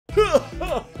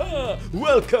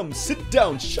Welcome, sit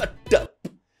down, shut up.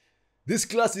 This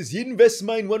class is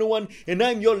Investmind 101 and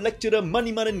I'm your lecturer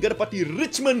Manimanan Garapati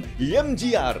Richmond,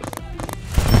 MGR.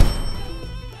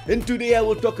 And today I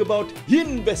will talk about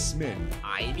investment.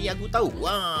 Ini aku tahu.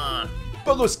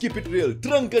 Bagus, keep it real.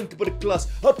 Terangkan kepada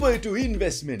kelas apa itu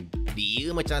investment.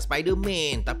 Dia macam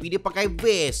Spiderman tapi dia pakai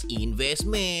vest.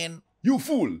 Investment. You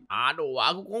fool. Aduh,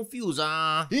 aku confused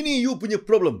Ini you punya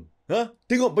problem.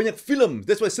 Tengok banyak filem,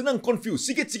 that's why senang confuse,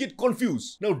 sikit-sikit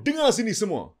confuse. Now dengar sini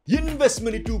semua.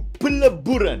 Investment itu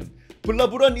pelaburan.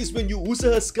 Pelaburan is when you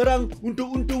usaha sekarang untuk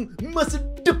untung masa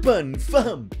depan,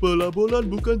 faham?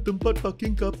 Pelaburan bukan tempat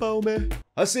parking kapal meh.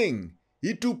 Asing,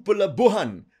 itu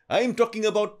pelabuhan. I'm talking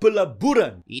about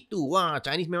pelaburan. Itu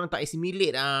Chinese memang tak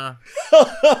assimilate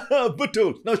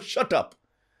Betul, now shut up.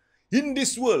 In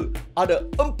this world, ada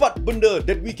 4 benda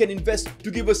that we can invest to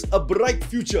give us a bright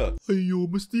future. Ayo,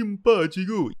 mesti 4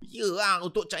 cikgu. Ya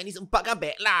untuk Chinese 4 kan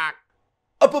bad luck.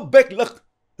 Apa bad luck?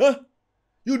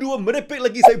 You dua merepek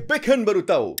lagi, saya backhand baru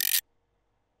tahu.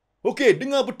 Okay,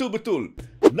 dengar betul-betul.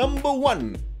 Number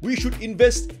 1, we should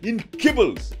invest in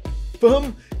cables.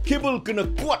 Faham? Kabel kena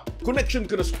kuat, connection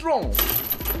kena strong.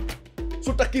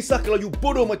 So tak kisah kalau you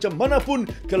bodoh macam mana pun,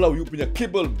 kalau you punya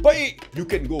kabel baik, you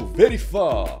can go very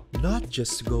far. Not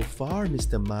just go far,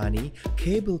 Mr. Mani.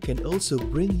 Cable can also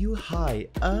bring you high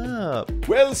up.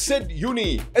 Well said,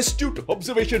 Uni. Astute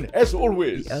observation as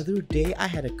always. The other day, I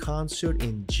had a concert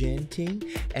in Genting,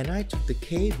 and I took the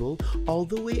cable all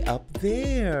the way up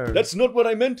there. That's not what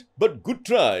I meant, but good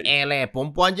try.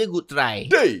 Perempuan je good try.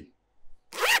 Day.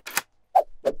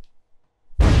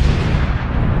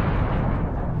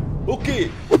 Okay,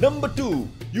 number 2,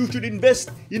 you should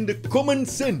invest in the common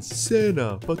sense.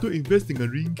 Sena, patut invest dengan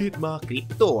ringgit mak.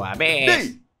 Crypto best. Day.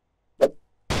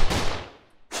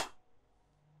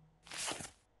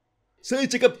 Saya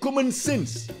cakap common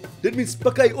sense. That means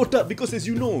pakai otak because as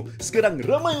you know, sekarang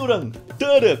ramai orang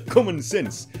tak ada common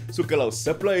sense. So kalau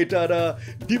supply tak ada,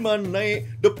 demand naik,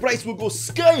 the price will go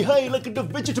sky high like the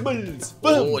vegetables.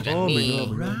 Faham? Macam ni.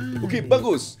 Okay,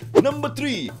 bagus. Number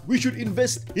 3, we should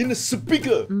invest in a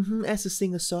speaker. As a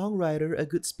singer-songwriter, a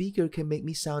good speaker can make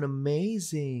me sound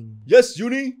amazing. Yes,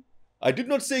 Uni. I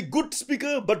did not say good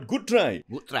speaker, but good try.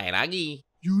 Good try lagi.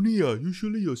 Uni,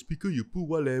 usually your speaker you put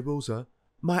what levels,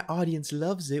 My audience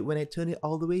loves it when I turn it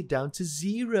all the way down to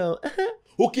 0.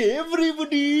 Okay,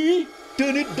 everybody,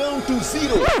 turn it down to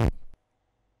 0.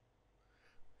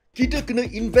 Kita kena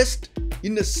invest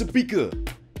in a speaker.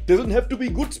 Doesn't have to be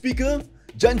good speaker.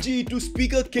 Janji itu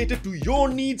speaker cater to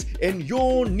your needs and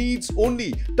your needs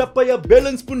only. Tak payah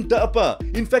balance pun tak apa.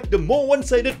 In fact, the more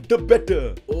one-sided, the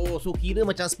better. Oh, so kira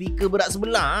macam speaker berat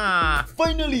sebelah.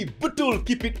 Finally, betul,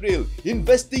 keep it real.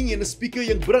 Investing in a speaker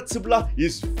yang berat sebelah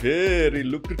is very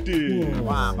lucrative.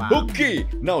 Okay,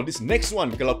 now this next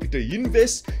one. Kalau kita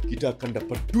invest, kita akan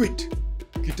dapat duit.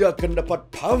 Kita akan dapat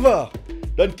power.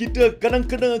 Dan kita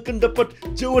kadang-kadang akan dapat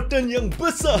jawatan yang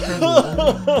besar.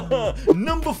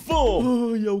 Number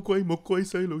 4. Yau kuai mo kuai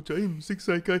sai lo chaim sik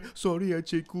sai kai. Sorry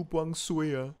cikgu puang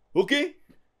sui Okay?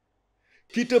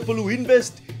 Kita perlu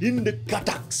invest in the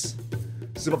kataks.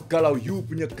 Sebab kalau you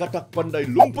punya katak pandai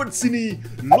lompat sini,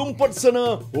 lompat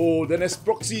sana, then as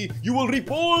proxy, you will reap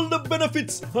all the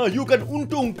benefits. You kan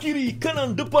untung kiri,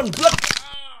 kanan, depan, belakang.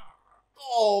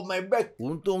 Oh, my back.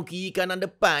 Untung kiri kanan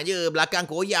depan je, belakang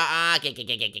koyak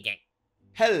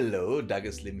Hello,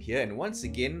 Dagger Slim here, and once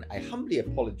again, I humbly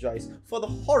apologize for the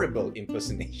horrible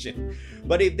impersonation.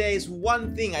 But if there is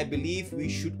one thing I believe we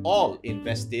should all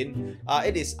invest in,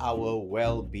 it is our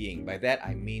well-being. By that,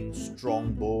 I mean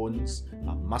strong bones,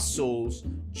 muscles,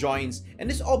 joints, and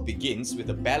this all begins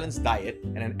with a balanced diet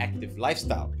and an active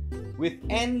lifestyle. With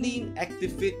Anlene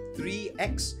Actifit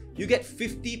 3X, you get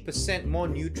 50% more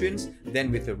nutrients than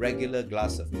with a regular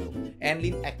glass of milk.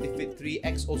 Anlene Actifit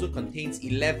 3X also contains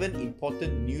 11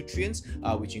 important nutrients,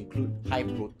 which include high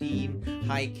protein,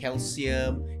 high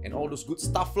calcium, and all those good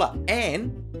stuff lah.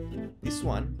 And this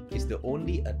one is the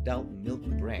only adult milk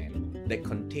brand that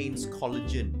contains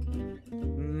collagen.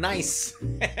 Nice!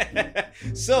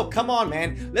 So come on,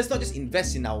 man, let's not just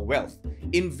invest in our wealth.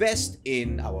 Invest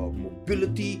in our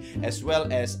mobility as well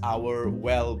as our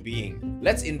well-being.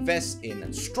 Let's invest in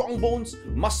strong bones,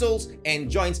 muscles,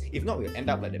 and joints. If not, we'll end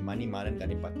up like the Manimanan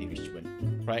Ganipati Richmond,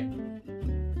 right?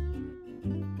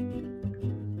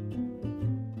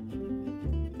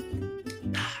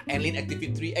 Anlene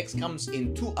Actifit 3X comes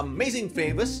in 2 amazing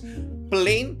flavors,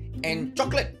 plain and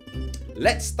chocolate.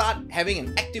 Let's start having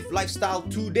an active lifestyle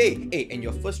today. Hey, and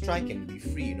your first try can be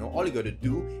free, All you got to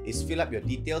do is fill up your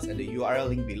details at the URL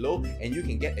link below and you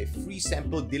can get a free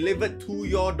sample delivered to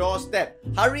your doorstep.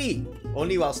 Hurry!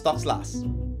 Only while stocks last.